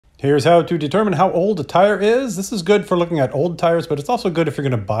Here's how to determine how old a tire is. This is good for looking at old tires, but it's also good if you're going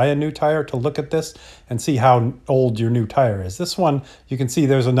to buy a new tire to look at this and see how old your new tire is. This one, you can see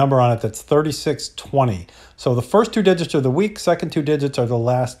there's a number on it that's 3620. So the first two digits are the week, second two digits are the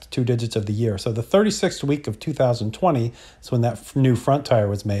last two digits of the year. So the 36th week of 2020 is when that new front tire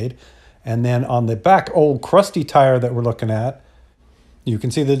was made. And then on the back old crusty tire that we're looking at, you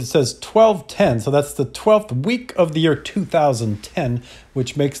can see that it says 1210, so that's the 12th week of the year 2010,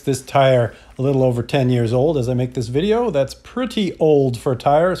 which makes this tire a little over 10 years old as I make this video. That's pretty old for a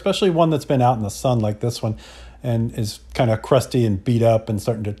tire, especially one that's been out in the sun like this one and is kind of crusty and beat up and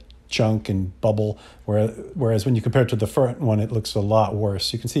starting to chunk and bubble, whereas when you compare it to the front one, it looks a lot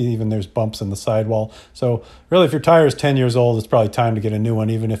worse. You can see even there's bumps in the sidewall. So really, if your tire is 10 years old, it's probably time to get a new one,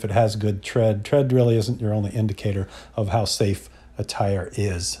 even if it has good tread. Tread really isn't your only indicator of how safe a tire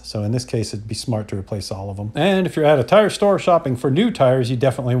is. So in this case, it'd be smart to replace all of them. And if you're at a tire store shopping for new tires, you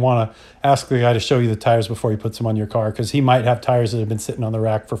definitely want to ask the guy to show you the tires before he puts them on your car, because he might have tires that have been sitting on the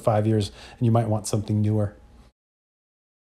rack for 5 years and you might want something newer.